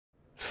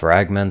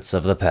Fragments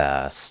of the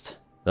past.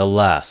 The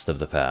last of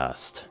the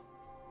past.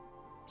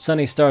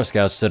 Sunny Star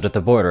Scout stood at the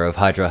border of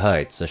Hydra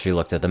Heights as she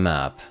looked at the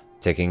map.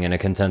 Taking in a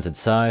contented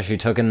sigh, she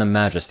took in the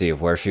majesty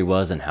of where she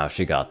was and how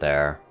she got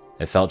there.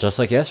 It felt just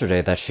like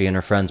yesterday that she and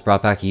her friends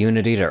brought back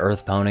unity to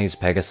Earth ponies,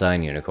 Pegasi,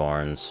 and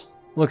unicorns.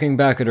 Looking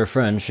back at her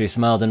friends, she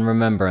smiled in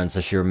remembrance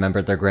as she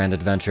remembered their grand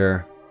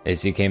adventure.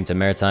 Izzy came to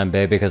Maritime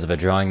Bay because of a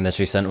drawing that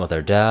she sent with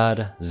her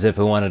dad, Zip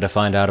who wanted to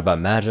find out about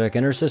magic,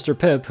 and her sister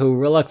Pip who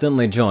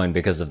reluctantly joined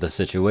because of the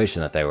situation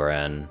that they were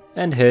in,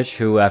 and Hitch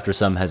who after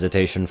some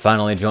hesitation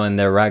finally joined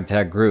their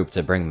ragtag group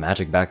to bring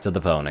magic back to the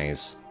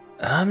ponies.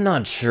 I'm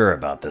not sure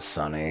about this,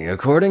 Sunny.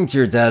 According to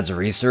your dad's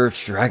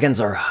research,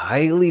 dragons are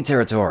highly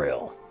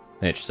territorial,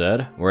 Hitch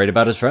said, worried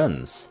about his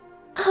friends.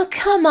 Oh,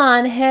 come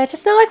on, Hitch.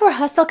 It's not like we're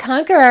hostile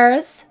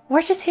conquerors.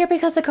 We're just here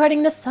because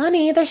according to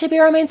Sunny, there should be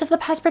remains of the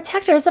past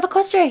protectors of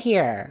Equestria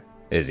here.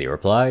 Izzy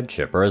replied,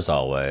 chipper as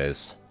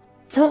always.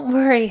 Don't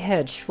worry,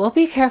 Hitch. We'll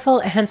be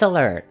careful and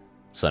alert.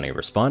 Sunny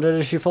responded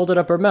as she folded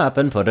up her map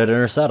and put it in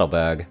her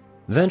saddlebag.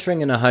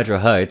 Venturing into Hydra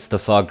Heights, the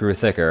fog grew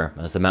thicker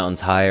as the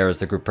mountains higher as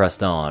the group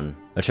pressed on.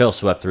 A chill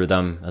swept through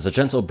them as a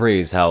gentle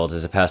breeze howled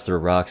as it passed through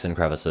rocks and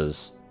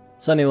crevices.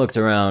 Sunny looked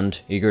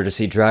around, eager to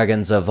see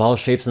dragons of all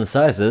shapes and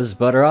sizes,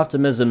 but her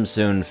optimism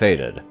soon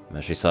faded,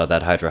 as she saw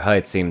that Hydra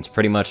Heights seemed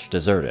pretty much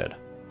deserted.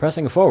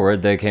 Pressing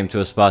forward, they came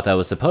to a spot that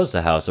was supposed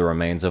to house the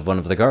remains of one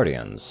of the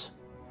Guardians.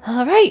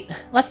 Alright,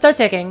 let's start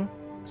digging,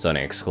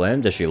 Sunny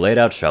exclaimed as she laid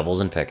out shovels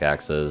and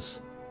pickaxes.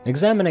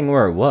 Examining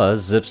where it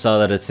was, Zip saw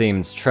that it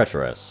seemed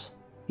treacherous.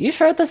 You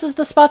sure this is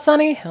the spot,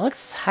 Sunny? It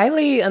looks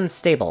highly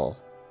unstable.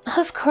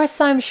 Of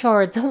course I'm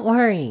sure, don't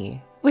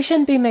worry. We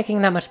shouldn't be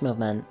making that much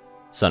movement,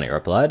 Sunny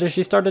replied as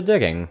she started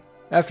digging.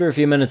 After a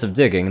few minutes of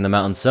digging, the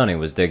mountain Sunny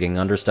was digging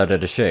under started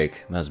to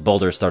shake, as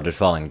boulders started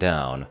falling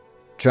down.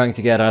 Trying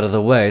to get out of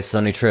the way,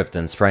 Sunny tripped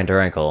and sprained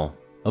her ankle.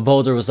 A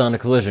boulder was on a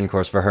collision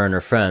course for her and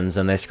her friends,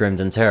 and they screamed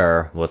in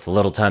terror, with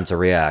little time to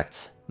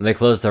react. They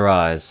closed their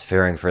eyes,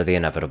 fearing for the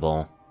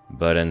inevitable.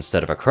 But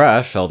instead of a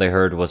crash, all they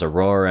heard was a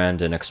roar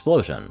and an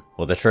explosion,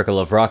 with a trickle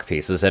of rock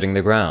pieces hitting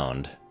the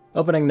ground.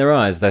 Opening their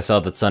eyes, they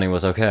saw that Sunny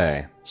was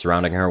okay.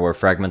 Surrounding her were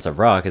fragments of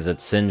rock as it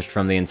singed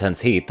from the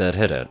intense heat that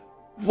hit it.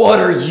 What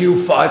are you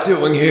five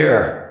doing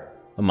here?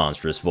 A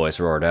monstrous voice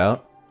roared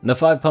out. The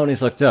five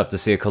ponies looked up to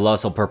see a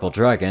colossal purple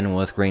dragon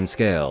with green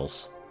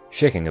scales.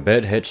 Shaking a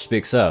bit, Hitch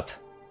speaks up.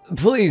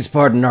 Please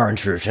pardon our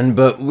intrusion,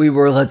 but we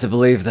were led to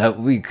believe that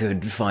we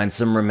could find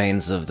some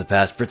remains of the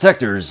past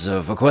protectors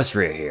of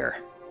Equestria here,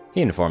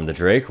 he informed the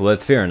Drake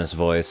with fear in his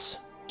voice.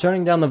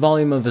 Turning down the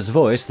volume of his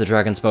voice, the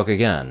dragon spoke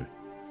again.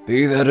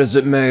 Be that as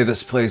it may,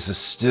 this place is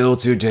still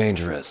too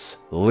dangerous.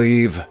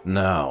 Leave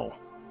now,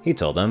 he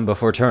told them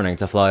before turning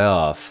to fly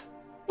off.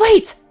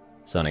 Wait!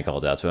 Sunny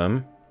called out to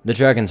him. The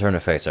dragon turned to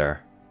face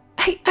her.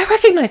 I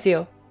recognize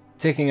you!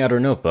 Taking out her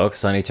notebook,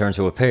 Sunny turned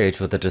to a page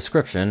with a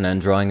description and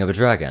drawing of a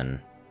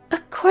dragon.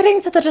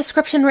 According to the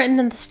description written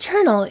in this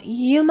journal,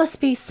 you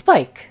must be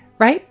Spike,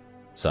 right?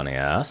 Sunny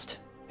asked.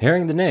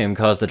 Hearing the name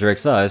caused the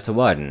Drake's eyes to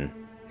widen.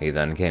 He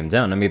then came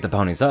down to meet the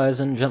pony's eyes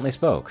and gently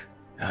spoke.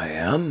 I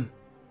am?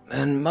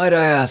 And might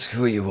I ask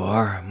who you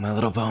are, my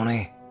little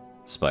pony?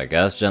 Spike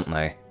asked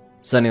gently.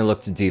 Sunny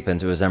looked deep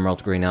into his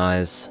emerald green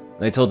eyes.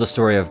 They told a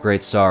story of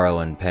great sorrow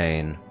and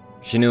pain.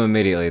 She knew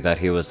immediately that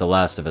he was the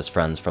last of his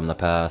friends from the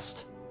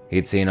past.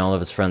 He'd seen all of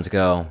his friends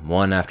go,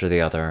 one after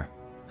the other.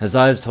 His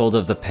eyes told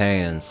of the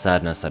pain and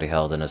sadness that he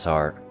held in his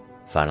heart.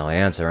 Finally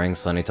answering,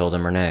 Sunny told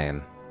him her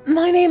name.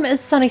 My name is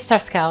Sunny Star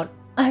Scout.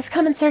 I've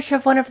come in search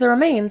of one of the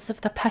remains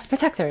of the past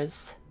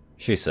protectors,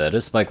 she said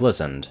as Spike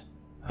listened.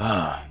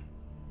 Ah,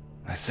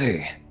 I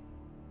see.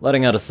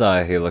 Letting out a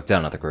sigh, he looked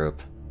down at the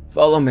group.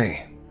 Follow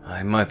me.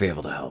 I might be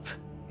able to help,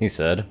 he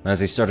said as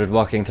he started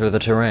walking through the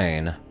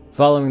terrain.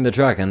 Following the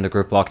dragon, the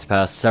group walked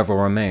past several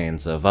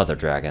remains of other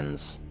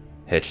dragons.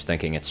 Hitch,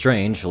 thinking it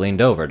strange,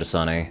 leaned over to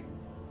Sunny.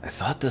 I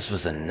thought this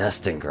was a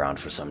nesting ground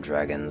for some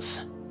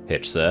dragons,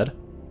 Hitch said.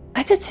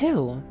 I did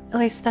too. At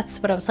least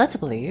that's what I was led to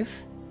believe.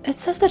 It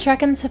says the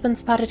dragons have been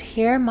spotted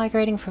here,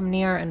 migrating from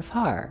near and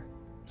far,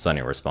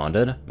 Sunny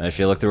responded as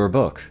she looked through her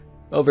book.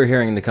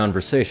 Overhearing the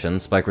conversation,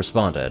 Spike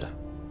responded.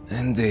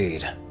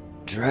 Indeed.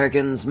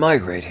 Dragons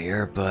migrate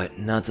here, but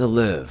not to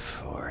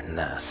live or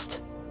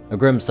nest. A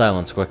grim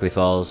silence quickly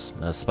falls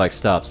as Spike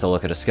stops to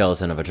look at a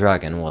skeleton of a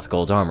dragon with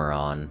gold armor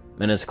on.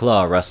 In his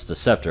claw rests a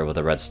scepter with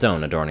a red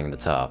stone adorning the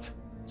top.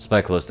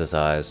 Spike closed his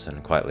eyes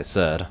and quietly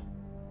said,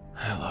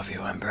 I love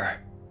you,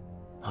 Ember.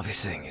 I'll be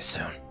seeing you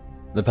soon.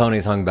 The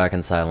ponies hung back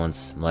in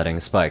silence, letting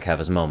Spike have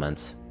his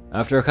moment.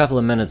 After a couple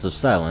of minutes of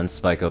silence,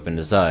 Spike opened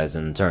his eyes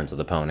and turned to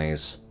the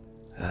ponies.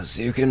 As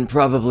you can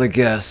probably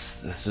guess,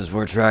 this is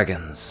where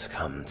dragons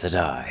come to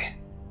die,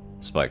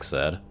 Spike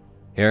said.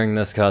 Hearing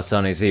this caused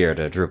Sunny's ear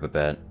to droop a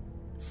bit.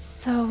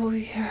 So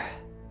you're...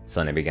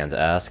 Sunny began to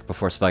ask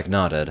before Spike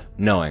nodded,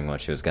 knowing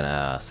what she was gonna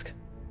ask.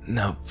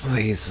 Now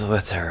please,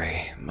 let's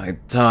hurry. My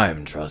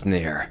time draws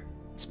near,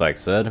 Spike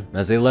said,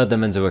 as he led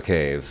them into a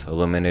cave,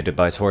 illuminated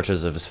by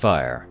torches of his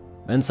fire.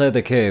 Inside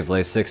the cave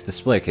lay 6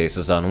 display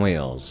cases on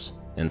wheels.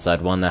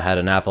 Inside one that had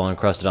an apple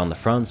encrusted on the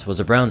front was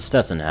a brown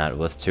Stetson hat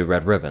with 2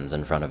 red ribbons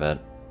in front of it.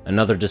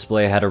 Another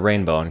display had a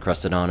rainbow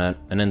encrusted on it,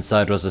 and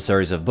inside was a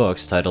series of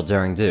books titled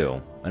Daring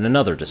Do, and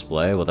another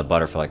display with a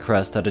butterfly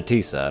crest had a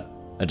tea set.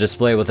 A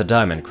display with a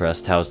diamond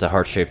crest housed a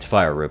heart-shaped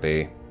fire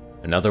ruby.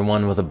 Another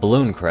one with a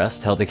balloon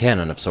crest held a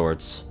cannon of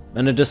sorts,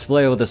 and a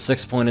display with a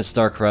 6-pointed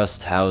star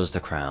crest housed a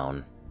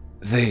crown.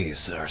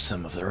 These are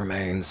some of the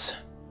remains.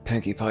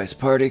 Pinkie Pie's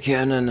party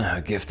cannon,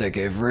 a gift I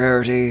gave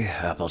Rarity,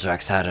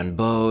 Applejack's hat and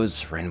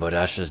bows, Rainbow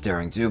Dash's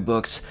Daring Do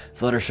books,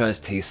 Fluttershy's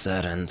tea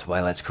set, and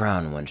Twilight's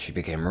crown when she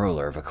became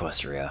ruler of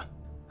Equestria.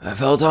 I've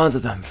held on to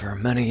them for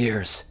many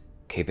years,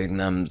 keeping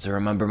them to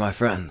remember my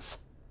friends.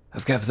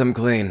 I've kept them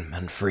clean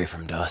and free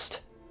from dust.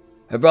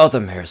 I brought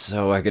them here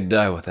so I could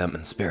die with them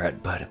in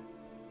spirit, but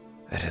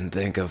I didn't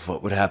think of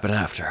what would happen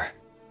after.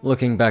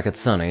 Looking back at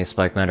Sunny,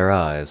 Spike met her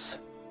eyes.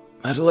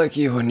 I'd like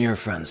you and your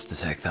friends to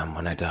take them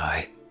when I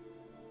die,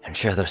 and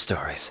share their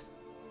stories.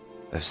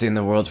 I've seen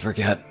the world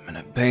forget, and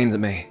it pains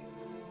me.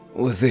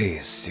 With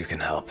these, you can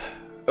help.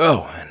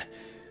 Oh, and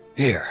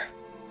here.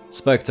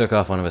 Spike took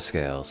off one of his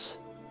scales.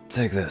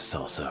 Take this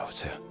also,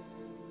 to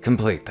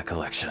complete the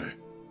collection.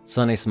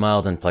 Sunny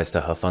smiled and placed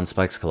a hoof on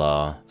Spike's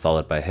claw,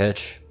 followed by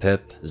Hitch,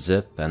 Pip,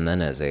 Zip, and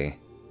then Izzy.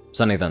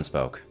 Sunny then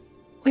spoke.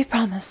 We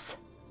promise.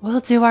 We'll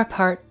do our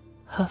part,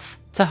 hoof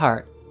to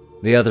heart.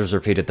 The others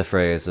repeated the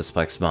phrase as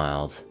Spike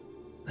smiled.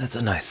 That's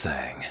a nice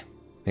saying,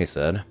 he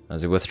said,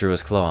 as he withdrew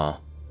his claw.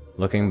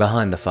 Looking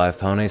behind the 5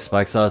 ponies,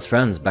 Spike saw his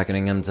friends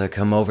beckoning him to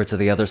come over to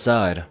the other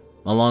side.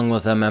 Along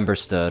with them, Ember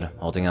stood,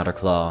 holding out her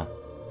claw.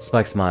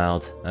 Spike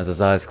smiled, as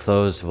his eyes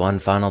closed one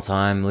final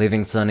time,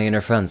 leaving Sunny and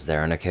her friends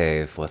there in a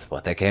cave with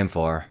what they came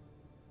for.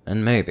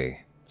 And maybe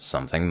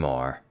something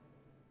more.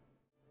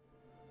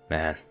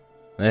 Man,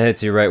 it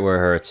hits you right where it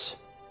hurts.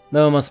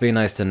 Though it must be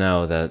nice to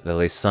know that at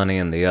least Sunny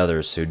and the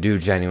others who do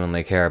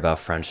genuinely care about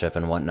friendship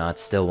and whatnot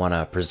still want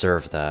to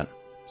preserve that.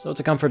 So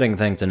it's a comforting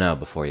thing to know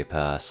before you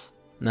pass.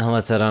 Now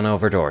let's head on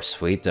over to our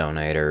sweet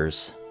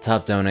donators.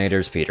 Top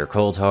donators Peter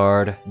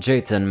Coulthard, J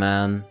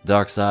Tinman,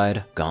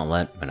 Darkside,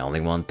 Gauntlet, and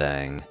only one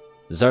thing.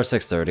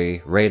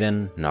 Zar630,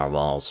 Rayden,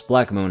 Narwhals,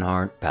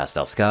 Blackmoonheart,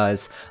 Pastel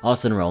Skies,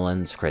 Austin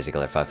Roland, Crazy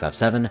Killer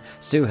 557,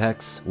 Stu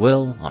Hex,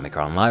 Will,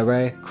 Omicron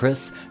Lyrae,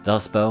 Chris,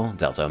 Duspo,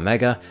 Delta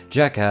Omega,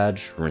 Jack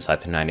Hadge,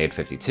 RuneScythe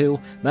 9852,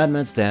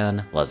 Madman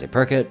Stan, Leslie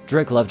Perkett,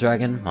 Drake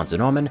Lovedragon, Monty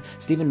Norman,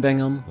 Stephen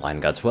Bingham,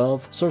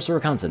 LionGod12, Sorcerer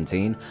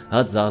Constantine,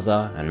 Hud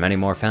Zaza, and many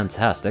more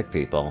fantastic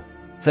people.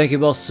 Thank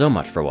you all so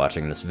much for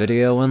watching this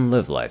video and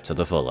live life to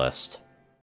the fullest.